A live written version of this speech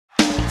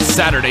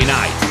Saturday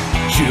night,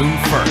 June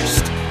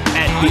 1st,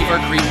 at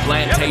Beaver Creek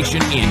Plantation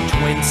in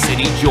Twin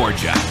City,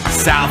 Georgia.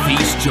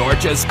 Southeast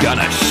Georgia's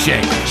gonna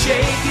shake.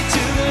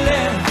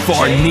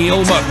 For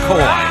Neil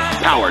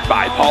McCoy. Powered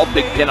by Paul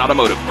Big Pen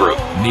Automotive Group.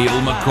 Neil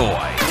McCoy.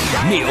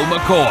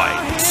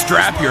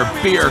 Strap your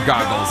beer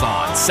goggles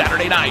on.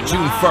 Saturday night,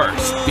 June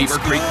 1st, Beaver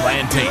Creek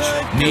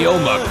Plantation. Neil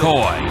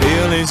McCoy.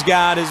 Billy's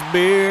got his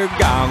beer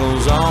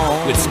goggles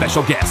on. With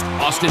special guest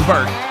Austin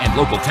Burke and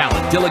local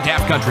talent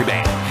Dillagaff Country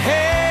Band.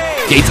 Hey!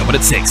 Gates open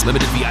at 6.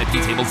 Limited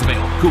VIP tables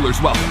available.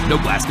 Coolers welcome. No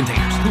glass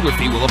containers. Cooler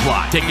fee will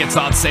apply. Tickets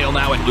on sale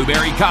now at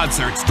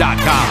BlueberryConcerts.com.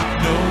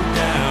 No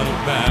doubt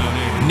about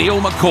it. Neil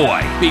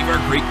McCoy, Beaver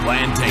Creek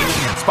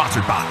Plantation.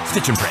 Sponsored by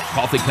Stitch and Print,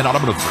 Paul Thigpen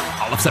Automotive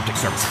Group, All of Septic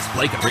Services,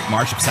 Blake and Rick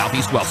Marsh of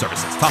Southeast Well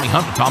Services, Tommy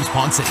Hunt of Tom's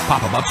Pond City,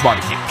 Papa Buck's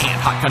Barbecue, and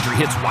Hot Country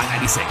Hits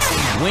Y96.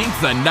 Wink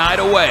the night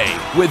away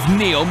with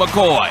Neil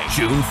McCoy.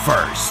 June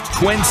 1st,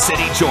 Twin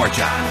City,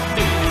 Georgia.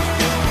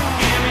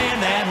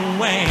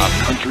 A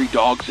Country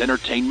Dogs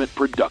Entertainment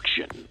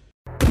production.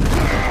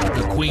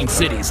 The Queen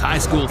City's high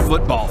school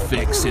football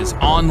fix is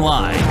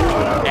online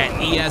at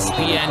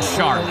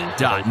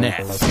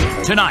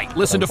ESPNCharlotte.net. Tonight,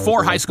 listen to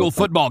 4 high school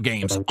football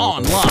games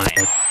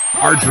online.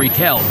 Ardrey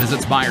Kell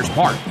visits Myers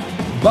Park.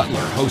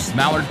 Butler hosts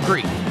Mallard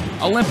Creek.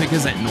 Olympic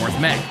is at North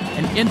Met.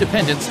 And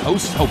Independence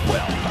hosts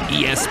Hopewell.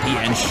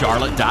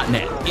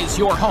 ESPNCharlotte.net is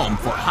your home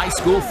for high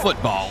school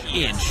football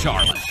in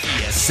Charlotte.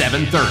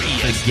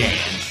 7:30 The Game.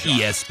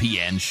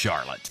 ESPN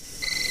Charlotte.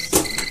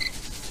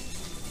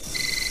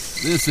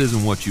 This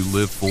isn't what you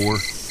live for.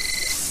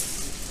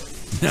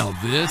 Now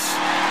this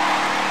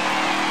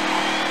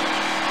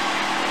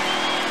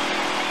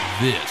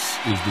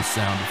is the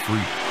sound of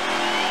freedom.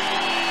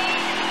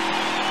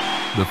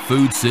 The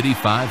Food City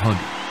 500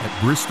 at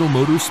Bristol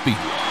Motor Speedway.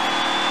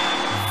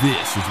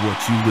 This is what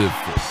you live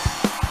for.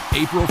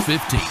 April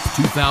 15th,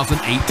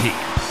 2018.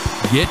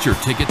 Get your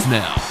tickets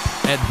now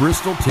at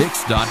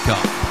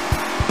bristoltix.com.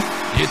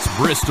 It's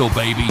Bristol,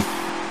 baby.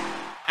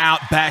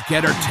 Outback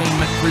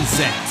Entertainment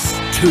presents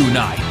 2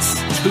 nights,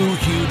 2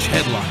 huge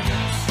headliners.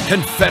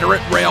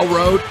 Confederate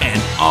Railroad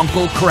and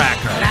Uncle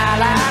Kracker. I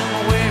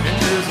like women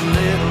just a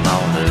little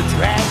on the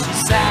trashy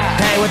side.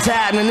 Hey, what's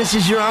happening? This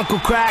is your Uncle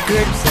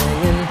Kracker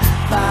saying,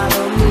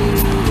 follow me,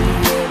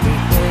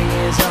 everything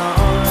is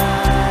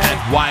alright.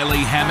 At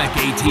Wiley Hammock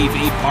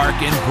ATV Park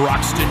in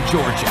Broxton,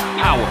 Georgia.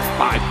 Powered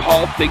by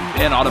Paul Big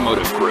Pen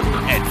Automotive Group.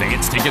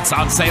 Advance tickets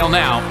on sale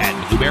now at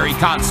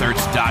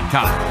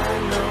BlueberryConcerts.com.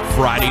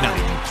 Friday night,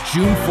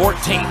 June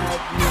 14th.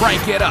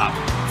 Crank it up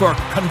for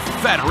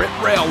Confederate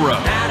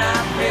Railroad.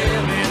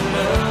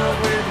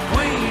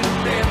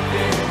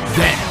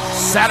 Then,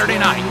 Saturday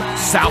night,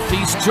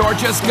 Southeast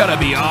Georgia's gonna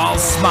be all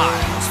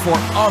smiles for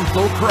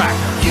Uncle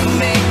Kracker. You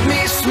make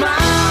me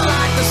smile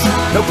like the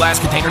sun. No glass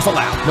containers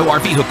allowed. No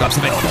RV hookups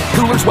available.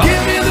 Coolers welcome.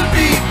 Give me the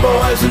beat,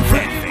 boys, and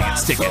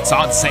Advance tickets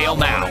on sale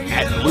now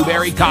at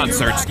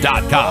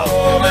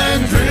BlueberryConcerts.com.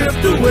 and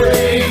drift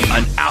away.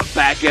 An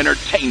Outback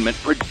Entertainment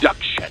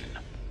production.